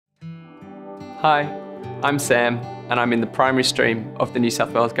Hi, I'm Sam and I'm in the primary stream of the New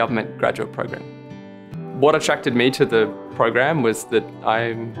South Wales Government Graduate Program. What attracted me to the program was that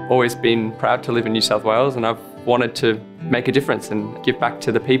I've always been proud to live in New South Wales and I've wanted to make a difference and give back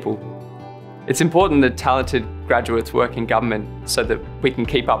to the people. It's important that talented graduates work in government so that we can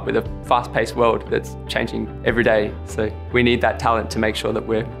keep up with a fast-paced world that's changing every day. So we need that talent to make sure that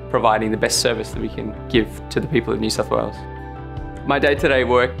we're providing the best service that we can give to the people of New South Wales. My day-to-day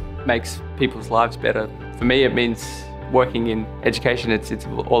work makes people's lives better. For me, it means working in education. It's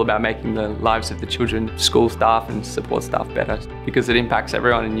all about making the lives of the children, school staff and support staff better because it impacts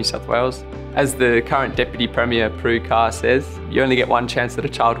everyone in New South Wales. As the current Deputy Premier Prue Carr says, you only get one chance at a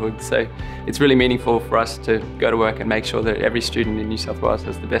childhood, so it's really meaningful for us to go to work and make sure that every student in New South Wales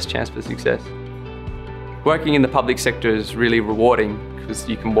has the best chance for success. Working in the public sector is really rewarding because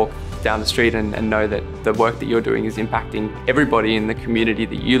you can walk down the street and know that the work that you're doing is impacting everybody in the community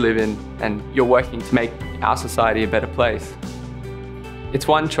that you live in, and you're working to make our society a better place. It's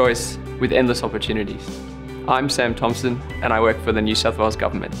one choice with endless opportunities. I'm Sam Thompson and I work for the New South Wales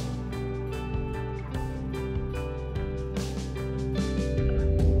Government.